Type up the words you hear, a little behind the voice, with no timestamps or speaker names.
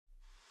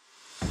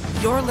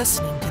You're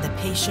listening to the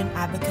Patient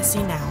Advocacy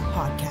Now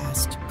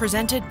podcast,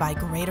 presented by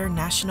Greater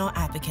National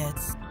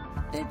Advocates.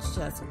 It's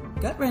just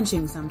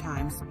gut-wrenching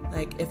sometimes.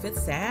 Like, if it's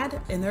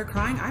sad and they're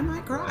crying, I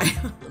might cry.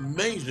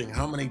 Amazing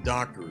how many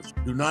doctors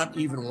do not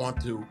even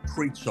want to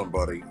treat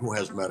somebody who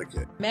has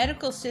Medicaid.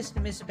 Medical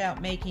system is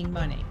about making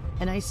money.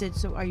 And I said,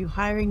 so are you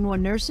hiring more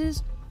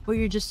nurses, or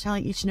you're just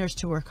telling each nurse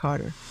to work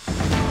harder?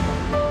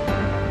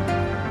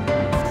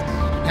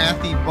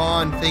 Cathy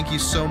Bond, thank you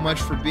so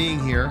much for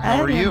being here.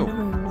 How are you? I'm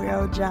doing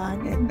well,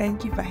 John, and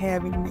thank you for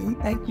having me.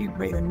 Thank you,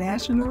 Greater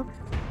National,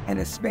 and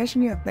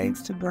especially a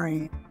thanks to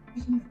Brand.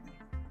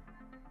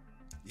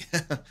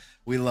 Yeah,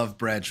 we love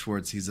Brad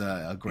Schwartz. He's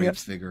a great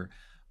figure.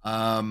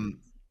 I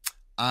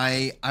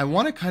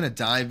want to kind of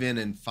dive in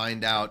and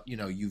find out, you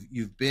know,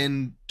 you've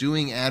been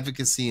doing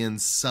advocacy in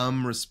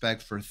some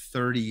respect for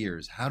 30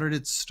 years. How did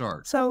it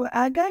start? So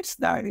I got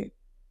started.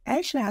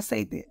 Actually, I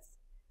say this.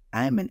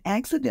 I'm an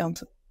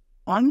accidental,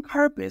 on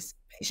purpose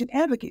patient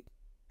advocate.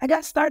 I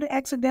got started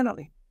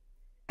accidentally.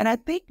 And I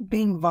think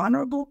being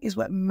vulnerable is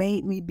what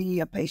made me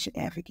be a patient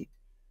advocate.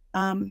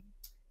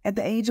 At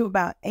the age of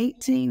about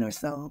 18 or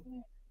so,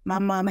 my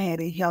mom had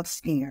a health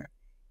scare,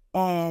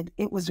 and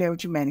it was very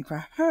traumatic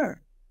for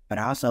her, but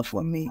also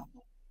for me.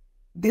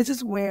 This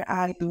is where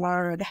I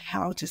learned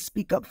how to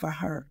speak up for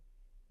her,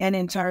 and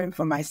in turn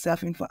for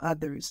myself and for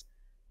others.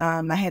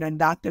 I had a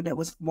doctor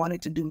that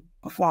wanted to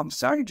perform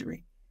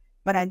surgery,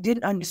 but I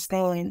didn't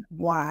understand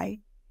why,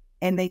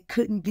 and they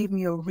couldn't give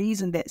me a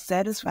reason that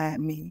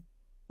satisfied me,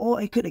 or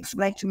it could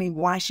explain to me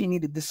why she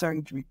needed the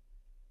surgery.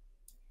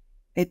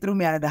 They threw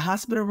me out of the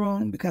hospital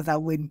room because I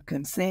wouldn't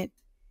consent,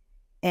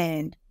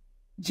 and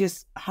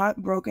just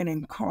heartbroken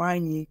and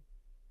crying,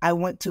 I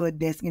went to a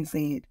desk and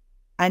said,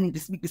 I need to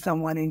speak to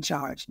someone in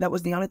charge. That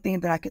was the only thing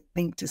that I could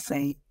think to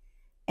say.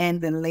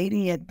 And the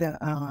lady at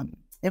the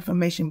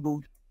information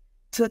booth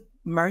took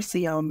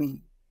mercy on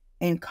me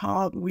and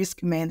called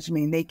risk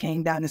management. They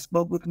came down and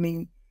spoke with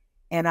me,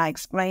 and I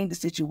explained the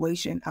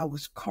situation. I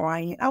was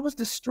crying. I was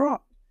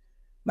distraught,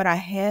 but I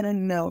had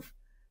enough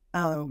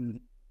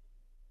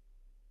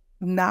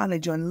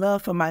knowledge or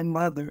love for my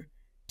mother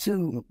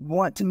to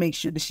want to make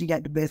sure that she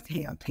got the best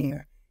health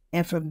care.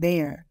 And from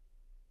there,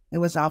 it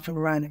was off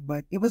and running.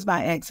 But it was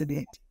by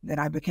accident that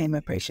I became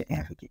a patient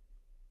advocate.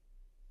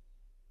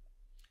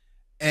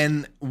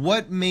 And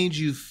what made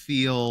you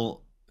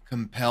feel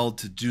compelled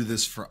to do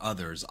this for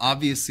others?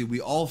 Obviously, we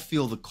all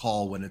feel the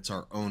call when it's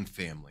our own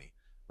family,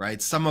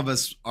 right? Some of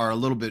us are a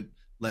little bit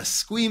less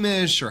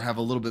squeamish or have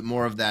a little bit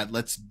more of that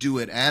let's do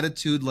it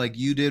attitude like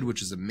you did,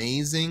 which is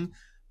amazing.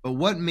 But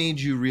what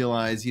made you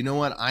realize, you know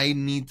what, I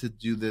need to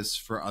do this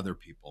for other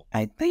people?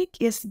 I think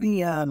it's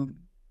the, and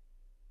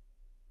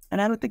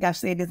I don't think I've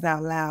said this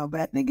out loud,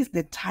 but I think it's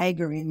the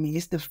tiger in me.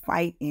 It's the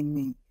fight in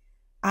me.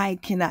 I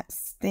cannot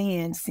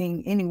stand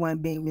seeing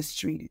anyone being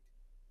mistreated.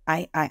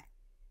 I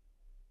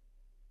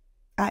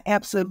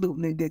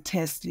absolutely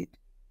detest it.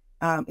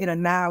 It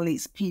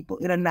annihilates people.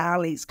 It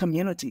annihilates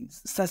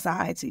communities,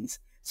 societies.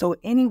 So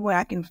anywhere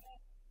I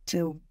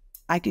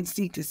can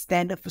see to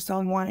stand up for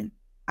someone,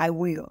 I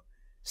will.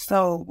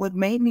 So what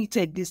made me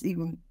take this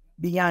even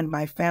beyond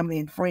my family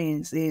and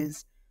friends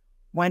is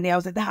one day I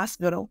was at the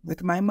hospital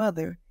with my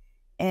mother,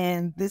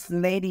 and this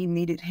lady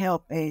needed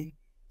help, and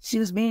she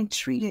was being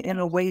treated in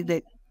a way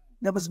that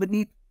was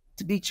beneath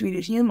to be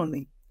treated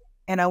humanly.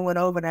 And I went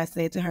over and I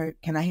said to her,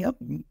 can I help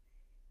you?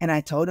 And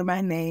I told her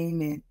my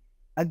name. And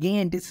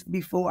again, this is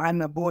before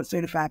I'm a board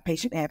certified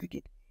patient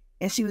advocate.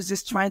 And she was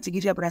just trying to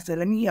get help. And I said,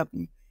 let me help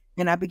you.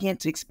 And I began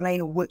to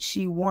explain what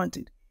she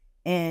wanted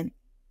and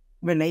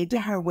relayed to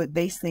her what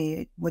they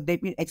said,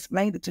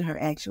 explained it to her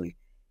actually.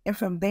 And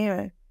from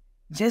there,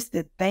 just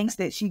the thanks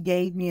that she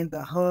gave me and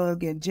the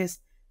hug and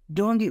just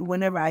doing it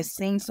whenever I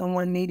seen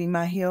someone needing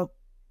my help,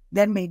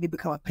 that made me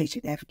become a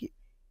patient advocate.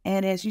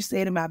 And as you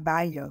said in my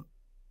bio,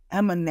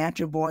 I'm a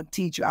natural born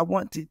teacher. I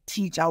want to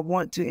teach. I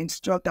want to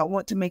instruct. I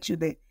want to make sure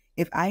that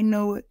if I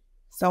know it,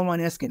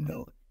 someone else can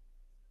know it.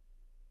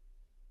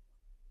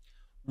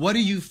 What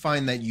do you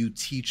find that you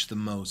teach the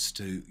most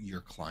to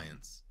your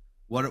clients?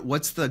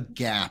 What's the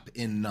gap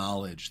in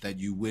knowledge that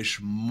you wish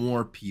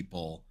more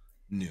people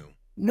knew?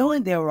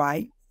 Knowing their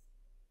rights.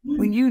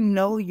 When you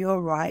know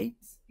your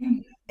rights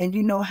and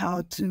you know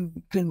how to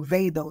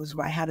convey those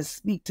rights, how to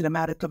speak to them,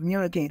 how to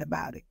communicate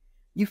about it,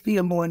 you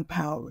feel more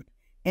empowered.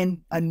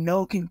 And a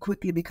no can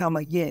quickly become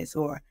a yes,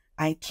 or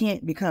I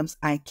can't becomes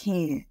I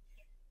can.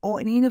 Or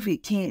even if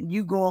it can't,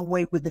 you go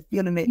away with the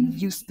feeling that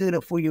you stood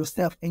up for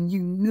yourself and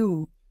you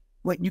knew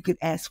what you could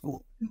ask for.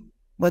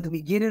 Whether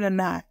we get it or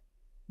not,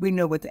 we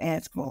know what to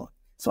ask for.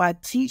 So I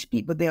teach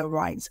people their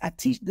rights. I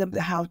teach them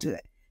how to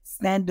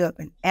stand up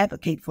and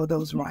advocate for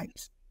those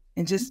rights.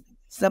 And just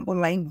simple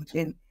language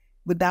and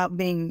without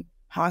being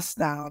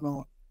hostile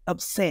or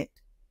upset,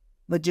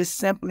 but just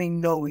simply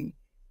knowing,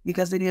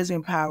 because it is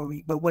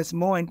empowering. But what's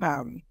more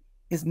empowering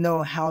is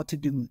know how to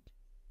do it.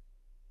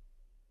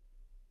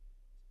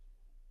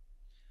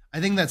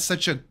 I think that's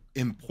such an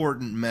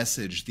important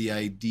message, the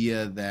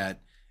idea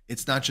that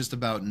it's not just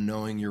about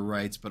knowing your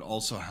rights, but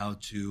also how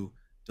to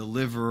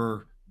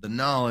deliver the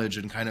knowledge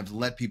and kind of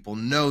let people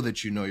know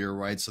that you know your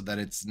rights so that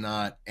it's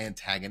not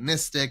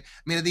antagonistic.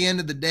 I mean, at the end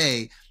of the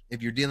day,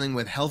 if you're dealing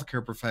with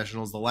healthcare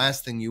professionals, the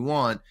last thing you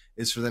want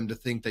is for them to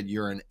think that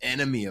you're an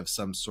enemy of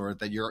some sort,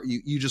 that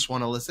you just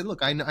want to listen.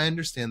 Look, I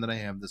understand that I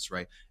have this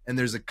right. And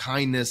there's a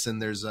kindness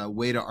and there's a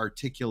way to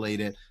articulate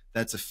it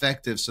that's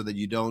effective so that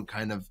you don't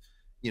kind of,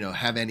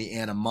 have any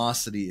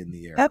animosity in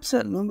the air.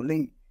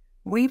 Absolutely.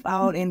 We've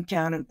all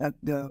encountered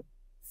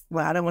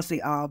well, I don't want to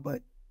say all,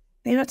 but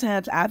there are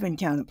times I've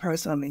encountered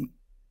personally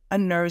a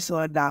nurse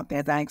or a doctor,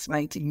 as I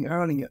explained to you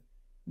earlier,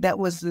 that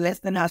was less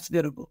than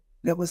hospitable,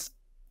 that was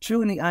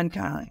truly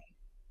unkind.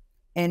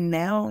 And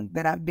now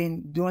that I've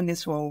been doing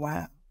this for a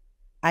while,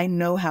 I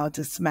know how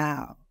to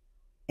smile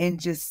and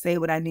just say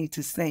what I need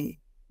to say,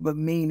 but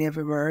mean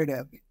every word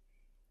of it.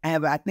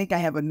 I think I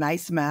have a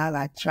nice smile.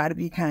 I try to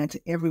be kind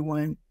to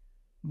everyone,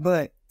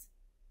 but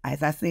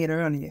as I said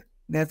earlier,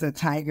 there's a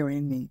tiger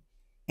in me.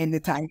 And the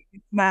tiger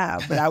can smile,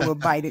 but I will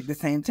bite at the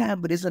same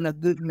time. But it's in a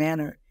good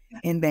manner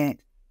in that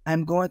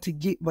I'm going to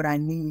get what I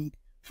need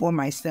for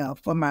myself,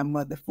 for my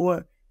mother,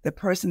 for the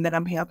person that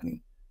I'm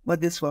helping,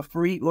 whether it's for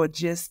free or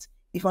just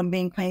if I'm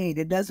being paid,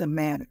 it doesn't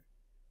matter.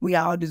 We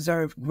all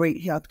deserve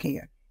great health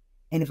care.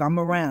 And if I'm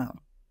around,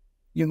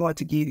 you're going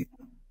to get it.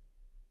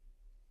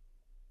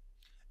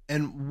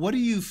 And what do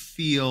you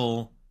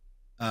feel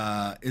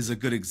is a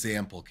good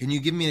example? Can you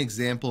give me an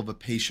example of a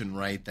patient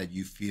right that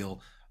you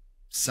feel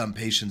some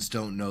patients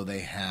don't know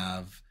they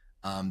have,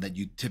 that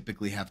you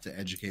typically have to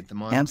educate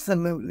them on?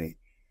 Absolutely.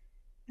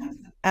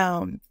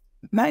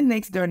 My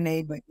next door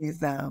neighbor is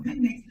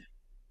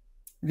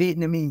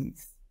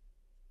Vietnamese.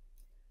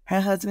 Her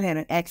husband had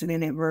an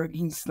accident at work.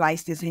 He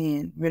sliced his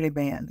hand really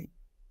badly.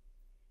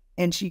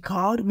 And she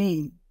called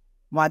me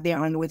while they're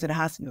on the way to the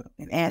hospital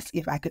and asked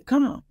if I could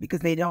come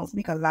because they don't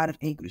speak a lot of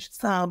English,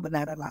 some, but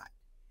not a lot.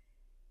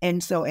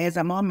 And so as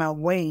I'm on my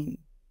way,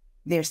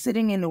 they're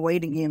sitting in the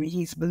waiting area,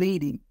 he's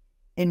bleeding,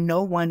 and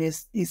no one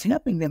is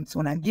helping them. So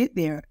when I get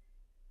there,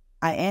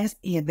 I asked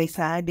if they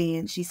signed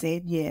in. She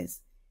said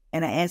yes.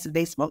 And I asked if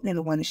they spoke to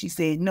anyone, and she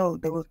said no,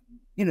 there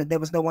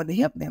was no one to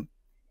help them.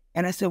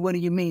 And I said, what do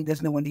you mean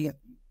there's no one to help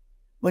you?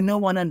 Well, no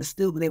one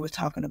understood what they were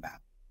talking about.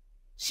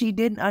 She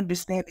didn't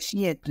understand that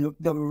she had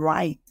the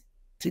right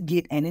to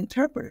get an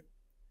interpreter.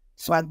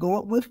 So I go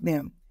up with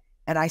them,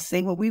 and I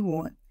say what we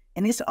want.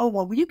 And they said, oh,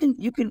 well, you can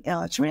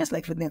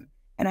translate for them.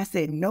 And I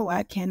said, no,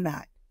 I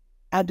cannot.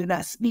 I do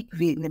not speak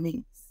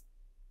Vietnamese.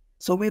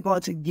 So we're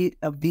going to get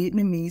a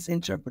Vietnamese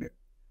interpreter.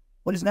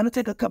 Well, it's going to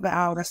take a couple of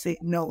hours. I said,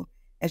 no.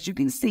 As you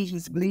can see,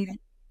 he's bleeding.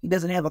 He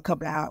doesn't have a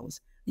couple of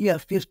hours. You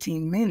have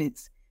 15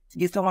 minutes to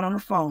get someone on the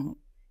phone,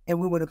 and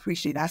we would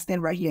appreciate it. I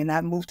stand right here, and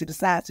I move to the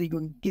side so you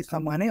can get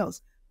someone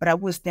else. But I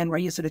will stand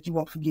right here so that you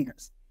won't forget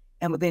us.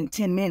 And within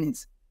 10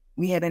 minutes,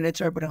 we had an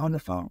interpreter on the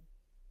phone.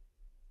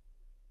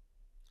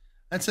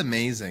 That's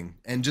amazing.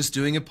 And just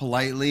doing it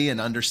politely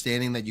and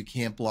understanding that you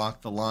can't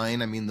block the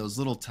line. I mean, those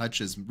little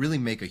touches really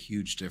make a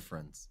huge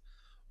difference.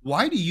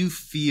 Why do you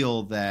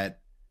feel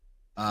that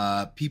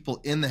people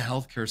in the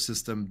healthcare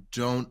system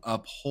don't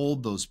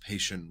uphold those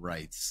patient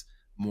rights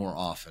more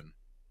often?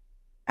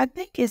 I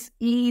think it's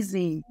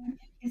easy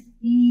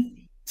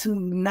to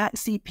not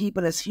see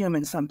people as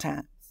human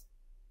sometimes.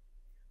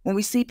 When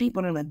we see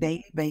people on a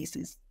daily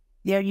basis,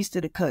 they're used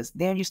to the cuts,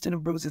 they're used to the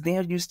bruises,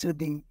 they're used to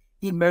the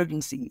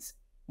emergencies.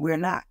 We're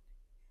not.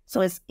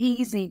 So it's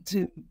easy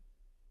to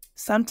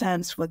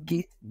sometimes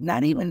forget,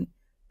 not even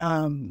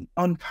on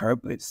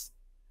purpose,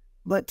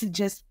 but to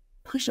just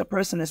push a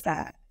person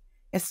aside,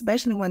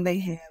 especially when they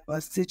have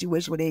a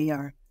situation where they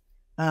are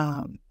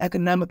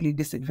economically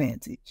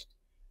disadvantaged,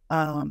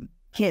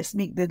 can't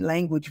speak the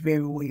language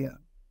very well.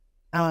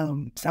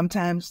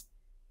 Sometimes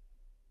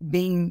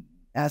being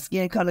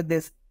skin color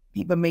that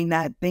people may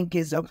not think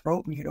is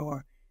appropriate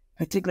or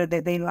particular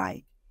that they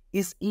like.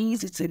 It's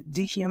easy to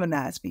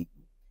dehumanize people.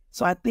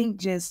 So I think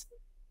just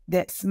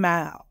that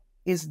smile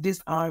is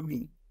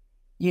disarming,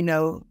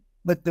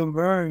 but the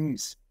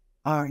words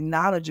are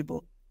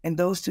knowledgeable. And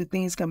those two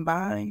things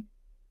combined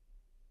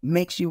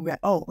makes you,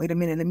 oh, wait a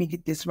minute, let me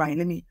get this right.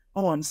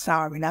 I'm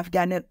sorry. And I've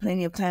gotten that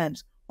plenty of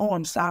times. Oh,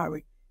 I'm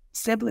sorry.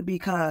 Simply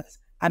because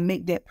I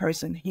make that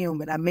person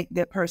human. I make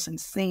that person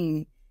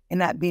seen and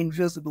not be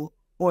invisible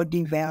or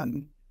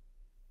devalued.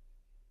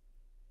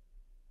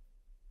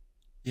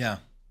 Yeah,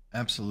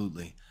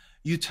 absolutely.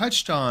 You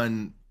touched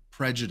on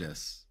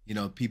prejudice,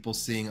 people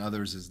seeing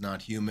others as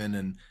not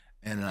human.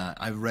 And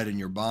I've read in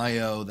your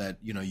bio that,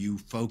 you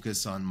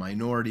focus on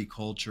minority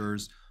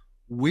cultures.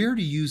 Where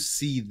do you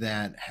see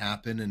that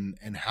happen?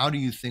 And how do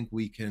you think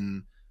we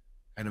can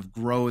kind of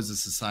grow as a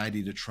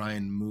society to try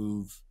and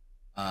move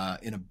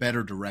in a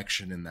better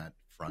direction in that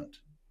front,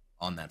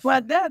 on that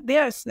front? Well,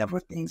 there are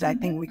several things I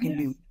think we can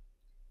do.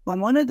 But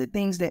one of the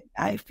things that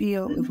I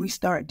feel if we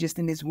start just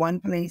in this one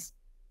place,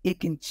 it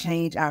can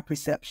change our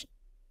perception.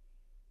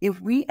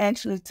 If we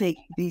actually take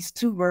these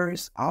two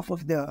words off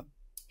of the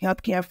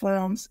healthcare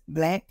forms,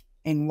 Black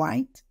and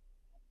white,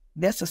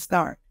 that's a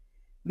start.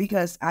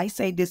 Because I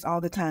say this all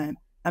the time,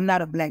 I'm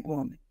not a Black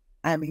woman.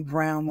 I'm a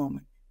brown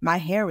woman. My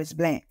hair is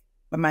Black.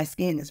 but my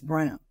skin is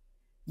brown.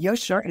 Your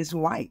shirt is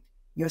white,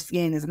 your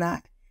skin is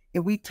not.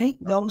 If we take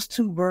those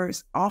two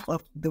words off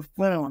of the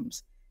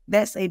forms,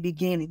 that's a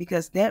beginning,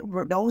 because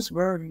those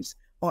words,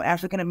 or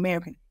African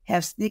American,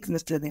 have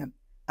stigmas to them.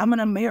 I'm an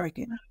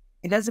American.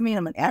 It doesn't mean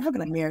I'm an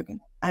African American.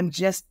 I'm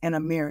just an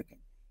American.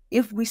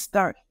 If we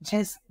start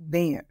just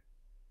there,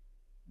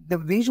 the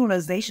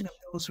visualization of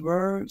those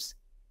words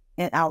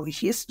and our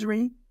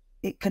history,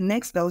 it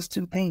connects those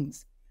two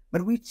things.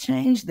 But we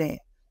change that,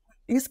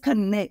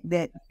 disconnect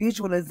that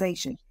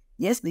visualization.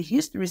 Yes, the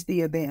history is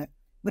still there,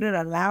 but it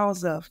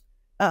allows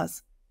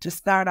us to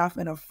start off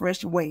in a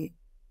fresh way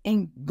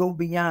and go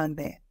beyond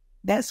that.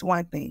 That's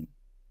one thing.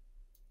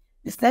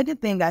 The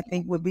second thing I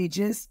think would be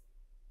just,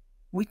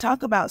 we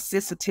talk about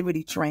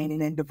sensitivity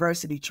training and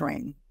diversity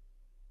training.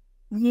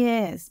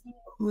 Yes,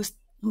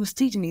 who's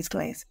teaching these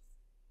classes?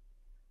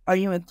 Are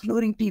you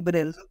including people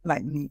that look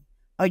like me?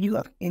 Are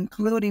you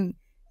including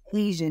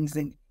Asians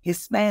and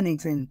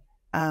Hispanics and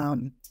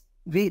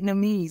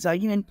Vietnamese? Are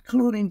you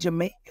including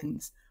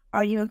Jamaicans?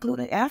 Are you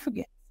including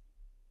Africans?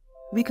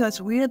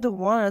 Because we're the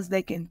ones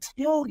that can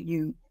tell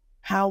you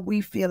how we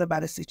feel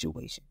about a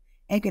situation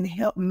and can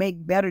help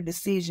make better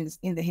decisions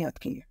in the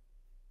healthcare.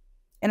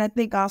 And I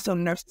think also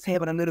nurses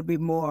having a little bit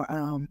more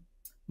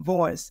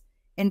voice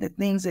in the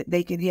things that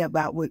they can help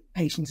out with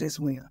patients as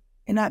well,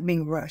 and not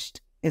being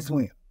rushed as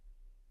well.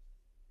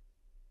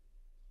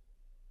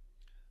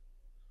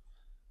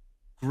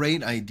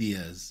 Great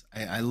ideas.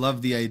 I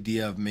love the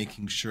idea of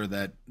making sure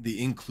that the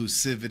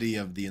inclusivity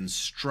of the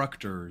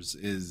instructors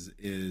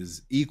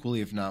is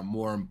equally, if not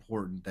more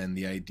important than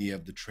the idea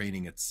of the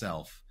training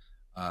itself,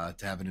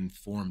 to have an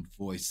informed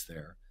voice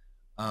there.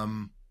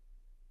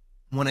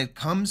 When it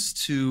comes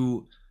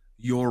to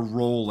your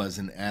role as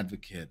an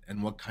advocate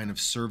and what kind of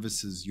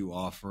services you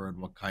offer and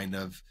what kind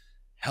of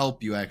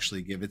help you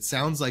actually give, it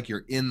sounds like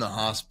you're in the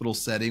hospital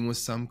setting with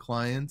some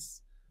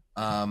clients.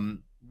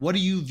 What do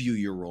you view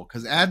your role?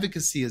 Because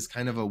advocacy is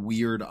kind of a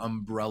weird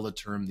umbrella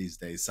term these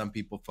days. Some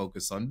people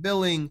focus on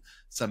billing.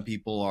 Some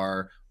people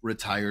are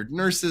retired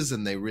nurses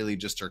and they really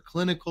just are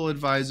clinical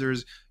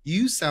advisors.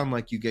 You sound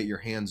like you get your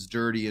hands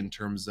dirty in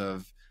terms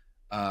of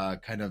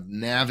kind of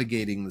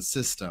navigating the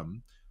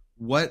system.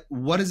 What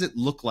does it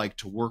look like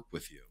to work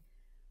with you?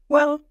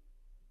 Well,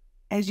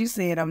 as you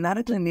said, I'm not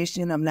a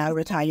clinician. I'm not a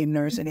retired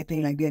nurse or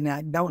anything like that. And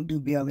I don't do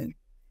billing.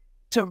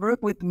 To work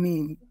with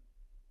me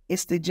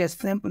is to just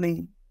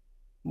simply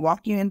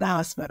walk you in the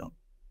hospital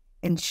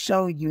and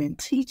show you and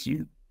teach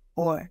you,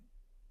 or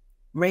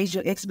raise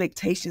your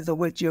expectations of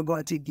what you're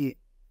going to get,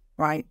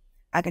 right?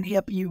 I can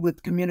help you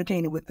with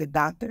communicating with the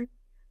doctor.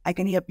 I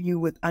can help you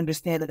with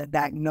understanding the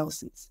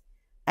diagnosis.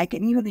 I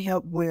can even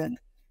help with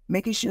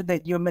making sure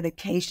that your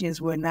medications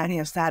will not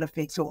have side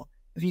effects, or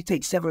if you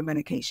take several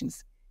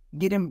medications,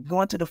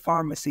 going to the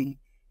pharmacy,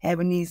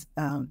 having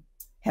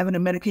the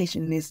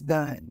medication list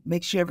done,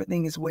 make sure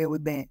everything is well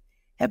with that.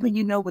 Helping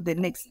you know what the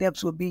next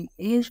steps will be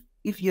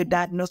if you're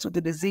diagnosed with the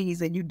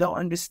disease and you don't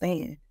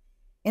understand.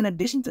 In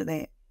addition to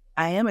that,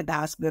 I am at the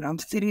hospital. I'm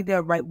sitting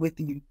there right with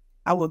you.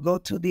 I will go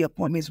to the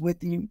appointments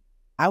with you.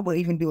 I will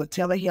even do a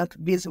telehealth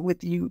visit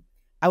with you.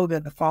 I will be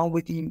on the phone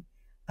with you.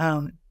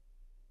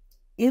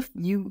 If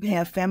you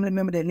have family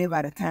members that live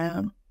out of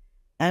town,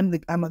 I'm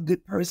a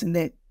good person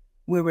that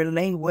will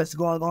relay what's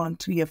going on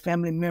to your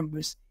family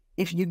members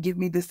if you give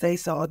me the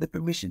say-so or the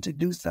permission to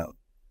do so.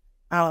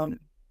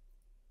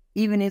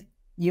 Even if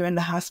you're in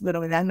the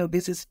hospital, and I know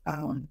this is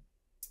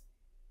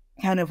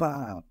kind of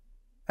a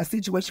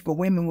situation for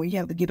women where you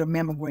have to get a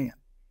mammogram.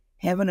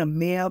 Having a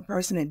male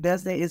person that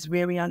does that is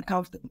very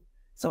uncomfortable.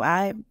 So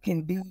I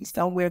can be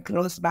somewhere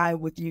close by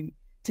with you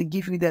to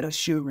give you that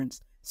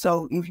assurance.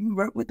 So if you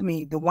work with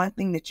me, the one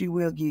thing that you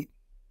will get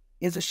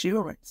is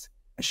assurance.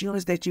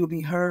 Assurance that you'll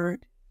be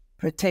heard,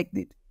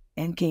 protected,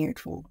 and cared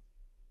for.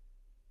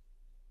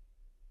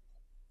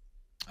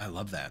 I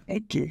love that.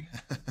 Thank you.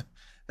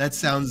 That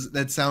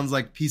sounds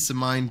like peace of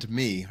mind to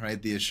me,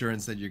 right? The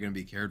assurance that you're going to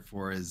be cared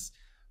for is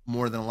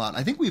more than a lot.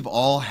 I think we've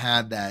all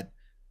had that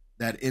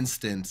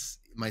instance,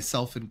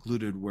 myself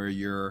included, where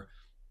you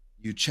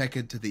check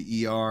into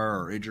the ER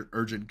or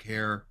urgent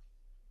care,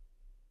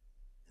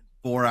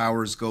 4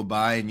 hours go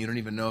by and you don't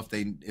even know if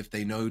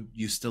they know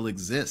you still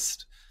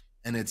exist,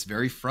 and it's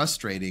very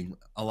frustrating.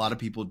 A lot of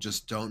people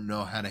just don't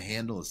know how to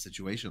handle a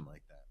situation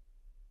like that.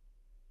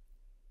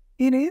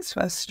 It is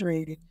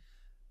frustrating.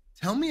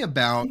 Tell me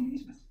about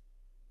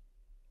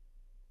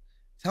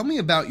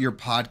your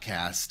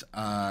podcast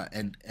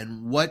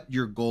and what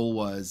your goal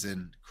was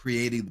in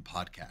creating the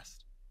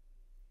podcast.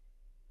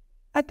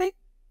 I think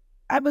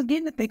I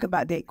began to think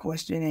about that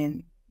question,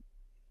 and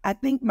I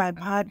think my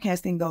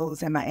podcasting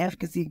goals and my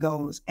advocacy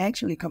goals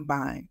actually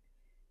combine.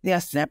 They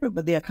are separate,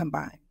 but they are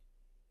combined.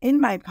 In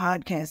my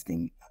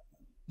podcasting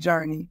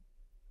journey,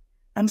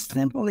 I'm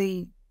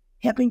simply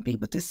helping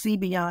people to see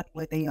beyond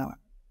where they are.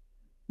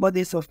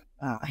 Whether it's a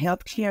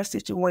healthcare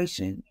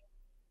situation,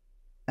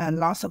 a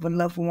loss of a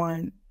loved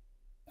one,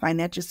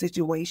 financial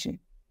situation,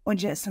 or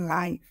just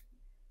life,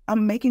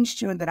 I'm making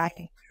sure that I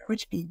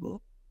encourage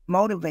people,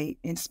 motivate,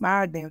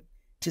 inspire them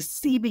to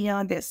see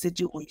beyond that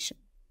situation.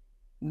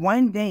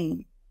 One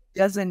day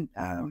doesn't,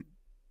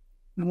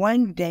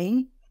 one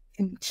day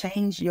can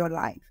change your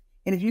life.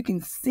 And if you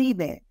can see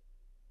that,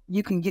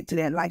 you can get to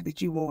that life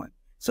that you want.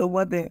 So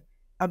whether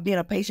I'm being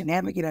a patient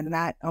advocate or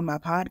not on my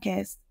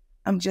podcast,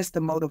 I'm just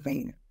a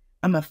motivator.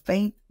 I'm a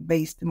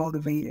faith-based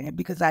motivator. And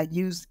because I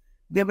use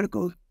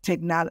biblical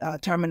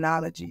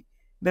terminology,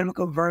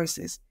 biblical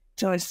verses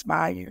to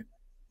inspire,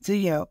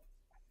 to help,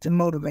 to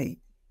motivate,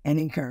 and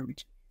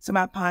encourage. So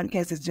my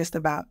podcast is just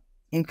about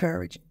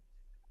encouraging.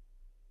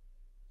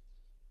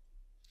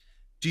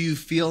 Do you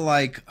feel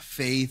like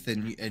faith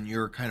and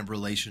your kind of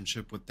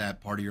relationship with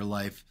that part of your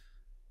life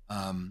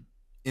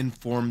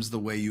informs the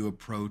way you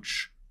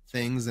approach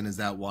things? And is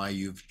that why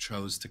you've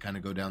chose to kind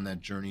of go down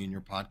that journey in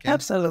your podcast?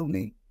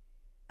 Absolutely.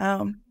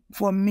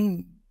 For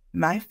me,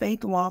 my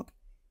faith walk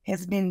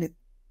has been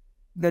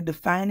the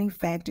defining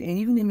factor, and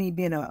even in me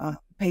being a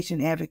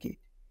patient advocate,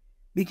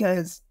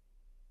 because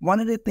one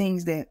of the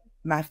things that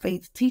my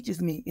faith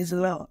teaches me is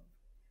love.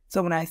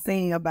 So when I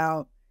sing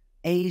about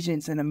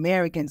Asians and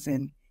Americans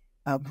and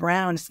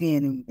brown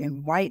skin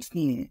and white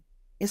skin,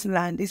 it's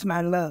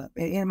my love.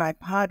 And in my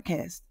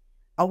podcast,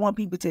 I want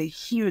people to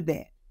hear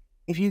that.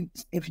 If you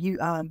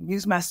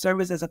use my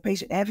service as a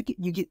patient advocate,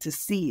 you get to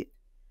see it.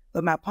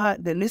 But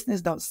the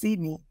listeners don't see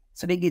me,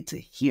 so they get to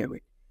hear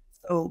it.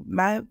 So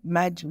my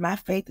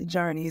faith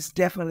journey is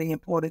definitely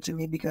important to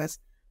me because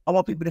I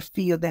want people to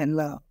feel that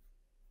love.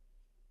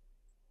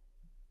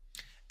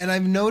 And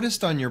I've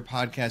noticed on your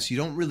podcast, you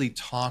don't really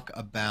talk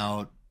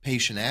about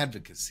patient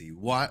advocacy.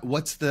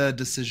 What's the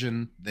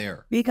decision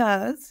there?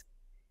 Because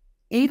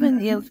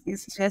even if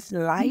it's just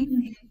life,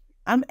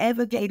 I'm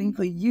advocating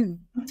for you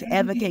to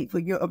advocate for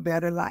a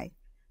better life.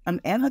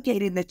 I'm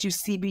advocating that you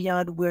see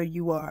beyond where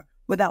you are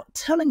without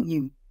telling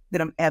you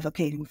that I'm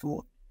advocating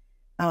for.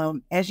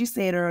 As you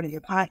said earlier,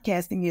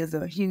 podcasting is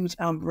a huge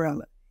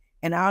umbrella.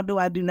 And although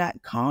I do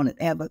not call it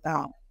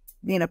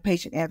being a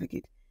patient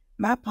advocate,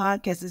 my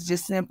podcast is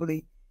just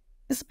simply,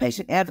 it's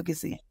patient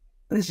advocacy,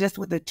 but it's just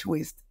with a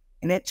twist.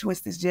 And that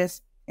twist is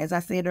just, as I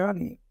said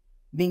earlier,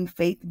 being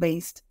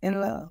faith-based in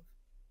love.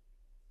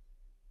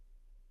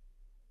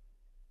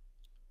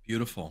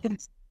 Beautiful.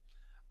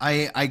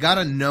 I got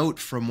a note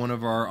from one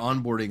of our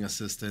onboarding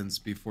assistants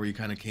before you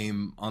kind of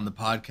came on the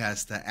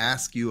podcast to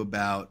ask you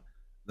about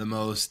the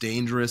most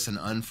dangerous and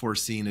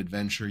unforeseen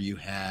adventure you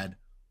had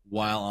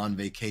while on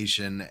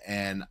vacation.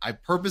 And I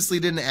purposely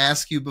didn't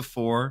ask you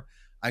before.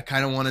 I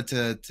kind of wanted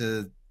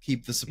to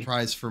keep the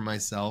surprise for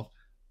myself.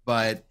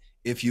 But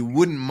if you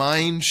wouldn't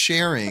mind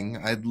sharing,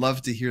 I'd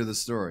love to hear the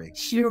story.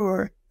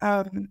 Sure.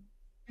 Our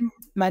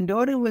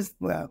daughter was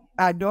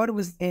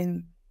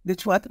in the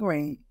 12th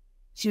grade.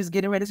 She was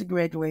getting ready to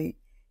graduate,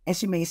 and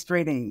she made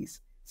straight A's.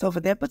 So for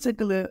that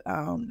particular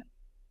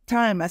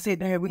time, I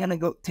said to her, we're going to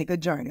go take a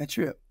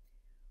trip.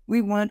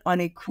 We went on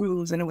a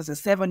cruise, and it was a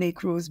 7-day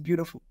cruise,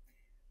 beautiful.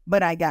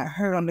 But I got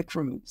hurt on the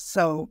cruise.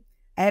 So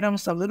I had on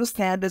some little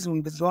sandals, and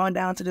we was going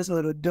down to this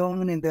little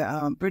dune in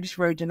the British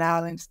Virgin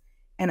Islands,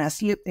 and I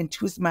slipped and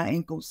twisted my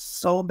ankle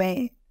so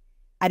bad.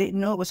 I didn't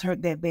know it was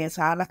hurt that bad,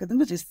 so all I could do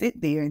was just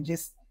sit there and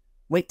just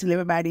wait till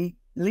everybody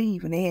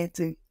leave, and they had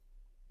to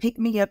pick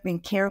me up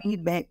and carry me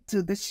back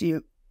to the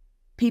ship.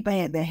 People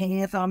had their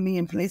hands on me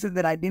in places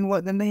that I didn't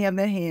want them to have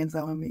their hands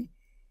on me.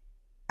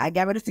 I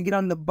got ready to get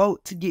on the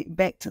boat to get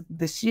back to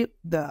the ship,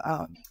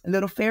 the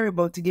little ferry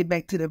boat to get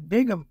back to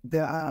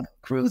the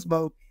cruise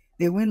boat.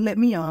 They wouldn't let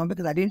me on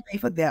because I didn't pay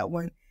for that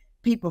one.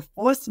 People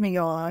forced me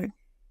on.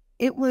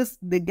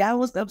 The guy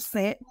was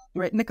upset,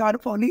 threatened to call the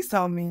police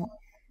on me.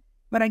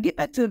 But I get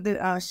back to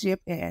the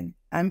ship and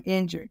I'm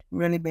injured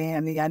really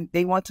badly.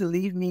 They want to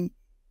leave me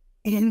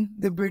in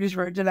the British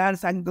Virgin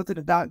Islands so I can go to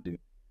the doctor.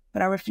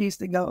 But I refused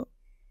to go.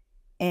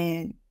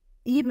 And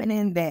even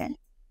in that,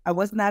 I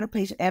was not a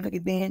patient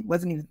advocate then,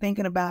 wasn't even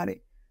thinking about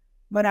it.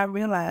 But I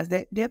realized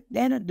that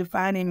a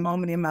defining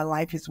moment in my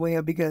life as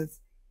well, because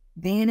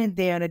then and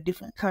there in a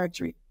different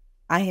country,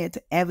 I had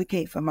to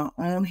advocate for my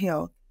own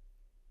health,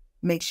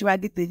 make sure I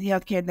get the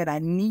health care that I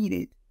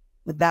needed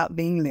without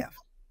being left.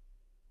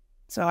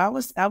 So I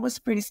was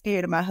pretty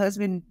scared. My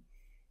husband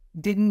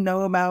didn't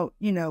know about,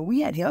 we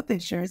had health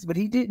insurance, but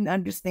he didn't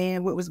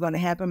understand what was going to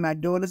happen. My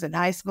daughter's in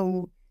high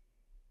school.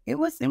 It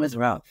was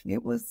rough.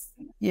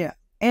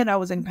 And I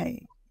was in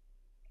pain.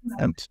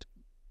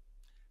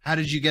 How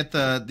did you get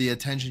the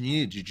attention you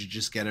needed? Did you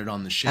just get it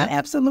on the ship? I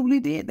absolutely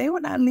did. They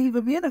would not leave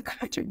me in a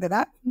country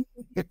that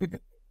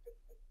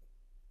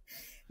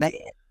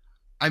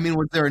I mean,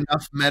 was there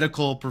enough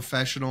medical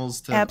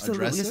professionals to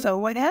absolutely address it? So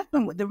what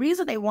happened, the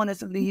reason they wanted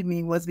to leave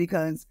me was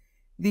because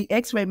the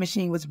x-ray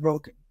machine was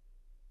broken.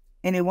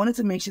 And they wanted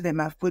to make sure that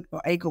my foot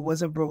or ankle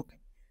wasn't broken.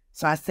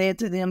 So I said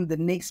to them, the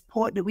next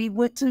port that we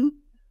went to,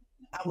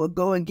 I would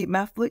go and get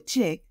my foot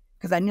checked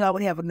because I knew I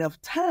would have enough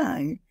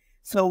time.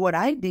 So what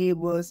I did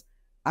was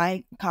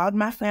I called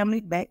my family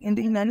back in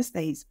the United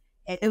States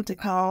and it to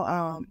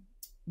call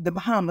the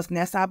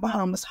Nassau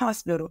Bahamas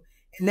Hospital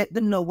and let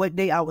them know what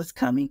day I was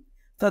coming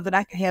so that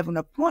I could have an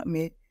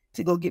appointment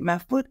to go get my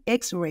foot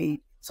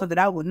x-rayed so that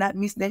I would not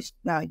miss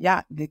that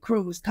yacht, the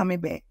cruise coming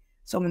back.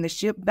 So when the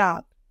ship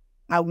docked,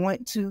 I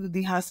went to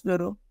the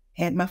hospital,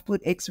 had my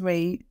foot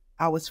x-rayed,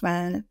 I was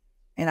fine,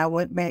 and I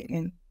went back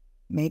and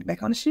made it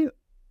back on the ship.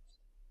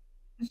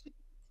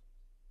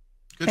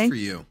 Good for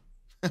you.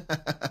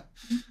 I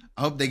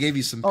hope they gave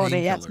you some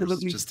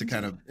painkillers just to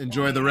kind of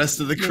enjoy the rest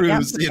of the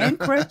cruise. You know? And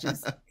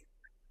crutches.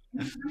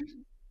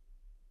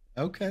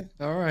 Okay,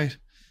 all right.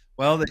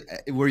 Well,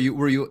 were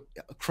you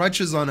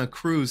crutches on a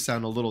cruise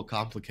sound a little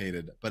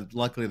complicated, but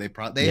luckily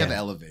they have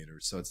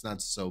elevators, so it's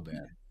not so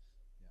bad.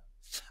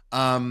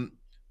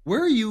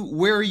 Where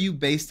are you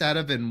based out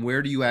of, and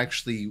where do you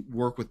actually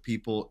work with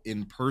people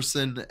in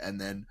person? And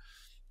then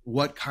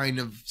what kind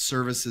of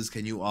services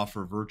can you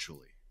offer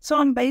virtually? So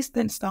I'm based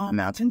in Stone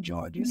Mountain,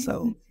 Georgia.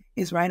 So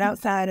it's right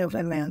outside of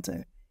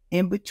Atlanta,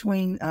 in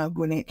between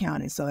Gwinnett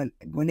County. So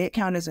Gwinnett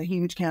County is a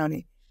huge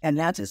county.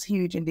 Atlanta's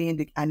huge, and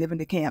then I live in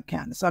DeKalb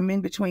County. So I'm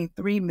in between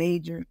three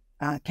major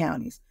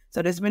counties.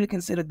 So that's really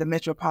considered the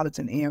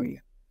metropolitan area.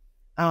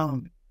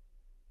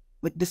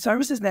 With the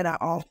services that I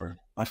offer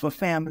are for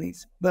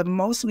families, but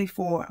mostly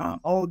for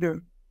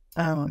older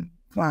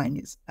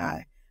clients.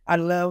 I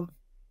love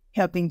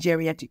helping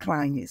geriatric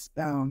clients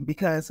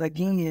because,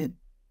 again,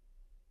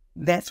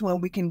 that's when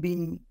we can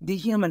be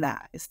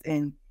dehumanized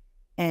and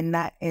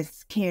not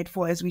as cared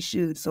for as we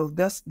should. So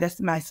that's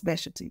my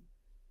specialty.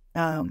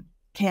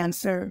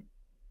 Cancer,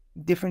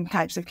 different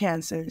types of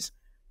cancers.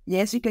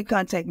 Yes, you can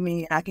contact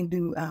me. I can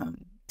do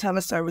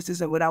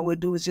teleservices, and what I would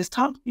do is just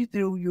talk you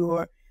through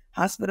your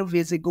hospital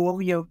visit, go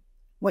over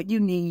what you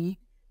need.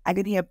 I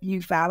can help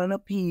you file an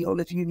appeal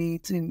if you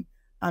need to.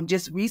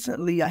 Just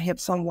recently, I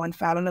helped someone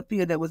file an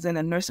appeal that was in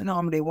a nursing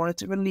home. They wanted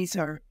to release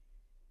her.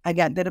 I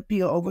got that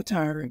appeal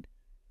overturned.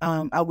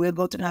 I will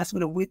go to the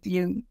hospital with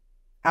you.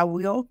 I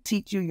will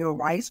teach you your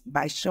rights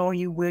by showing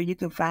you where you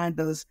can find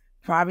those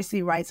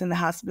privacy rights in the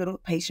hospital,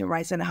 patient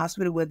rights in the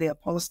hospital where they're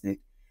posted.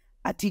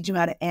 I teach you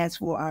how to ask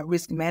for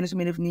risk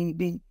management if need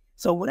be.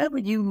 So whatever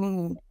you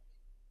need,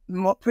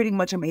 pretty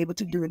much I'm able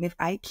to do. And if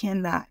I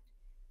cannot,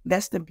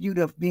 that's the beauty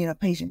of being a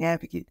patient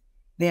advocate.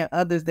 There are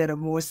others that are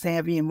more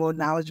savvy and more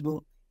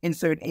knowledgeable in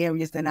certain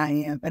areas than I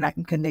am, and I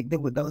can connect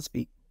them with those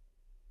people.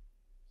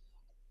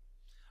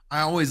 I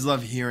always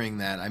love hearing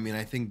that. I mean,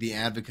 I think the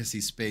advocacy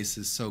space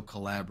is so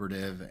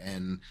collaborative,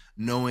 and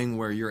knowing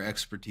where your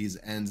expertise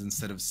ends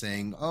instead of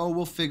saying, oh,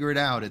 we'll figure it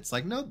out. It's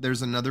like, no,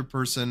 there's another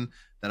person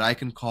that I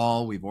can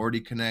call. We've already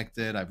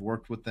connected. I've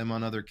worked with them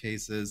on other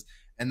cases.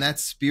 And that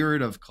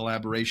spirit of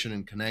collaboration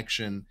and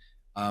connection,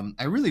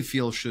 I really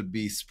feel should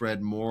be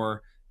spread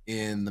more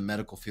in the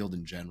medical field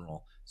in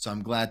general. So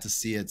I'm glad to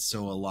see it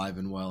so alive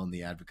and well in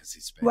the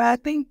advocacy space. Well, I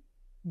think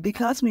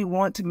because we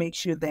want to make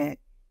sure that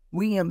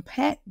we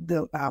impact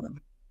the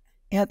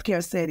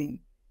healthcare setting,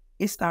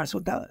 it starts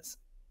with us.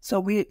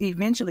 So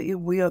eventually it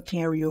will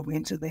carry over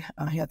into the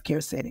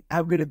healthcare setting.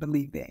 I really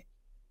believe that.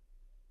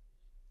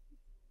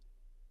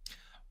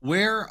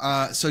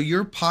 So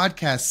your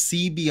podcast,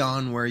 See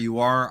Beyond Where You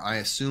Are, I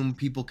assume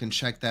people can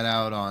check that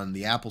out on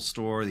the Apple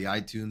Store, the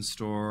iTunes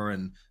Store,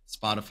 and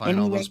Spotify,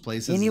 and all those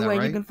places. Anywhere is that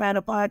right? You can find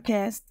a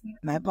podcast,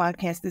 my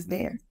podcast is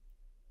there.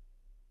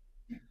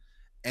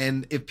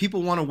 And if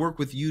people want to work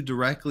with you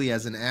directly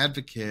as an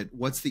advocate,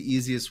 what's the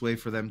easiest way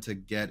for them to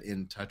get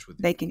in touch with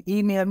you? They can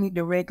email me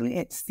directly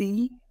at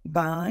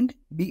cbond,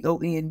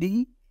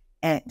 BOND,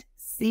 at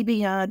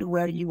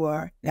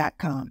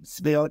cbeyondwhereyouare.com,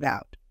 spelled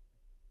out.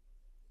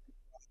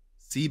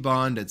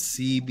 cbond at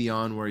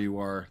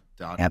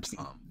cbeyondwhereyouare.com.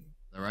 Absolutely.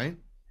 All right?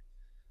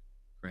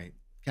 Great.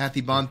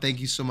 Cathy Bond,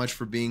 thank you so much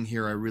for being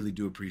here. I really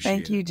do appreciate it.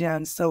 Thank you,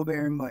 John, so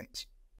very much.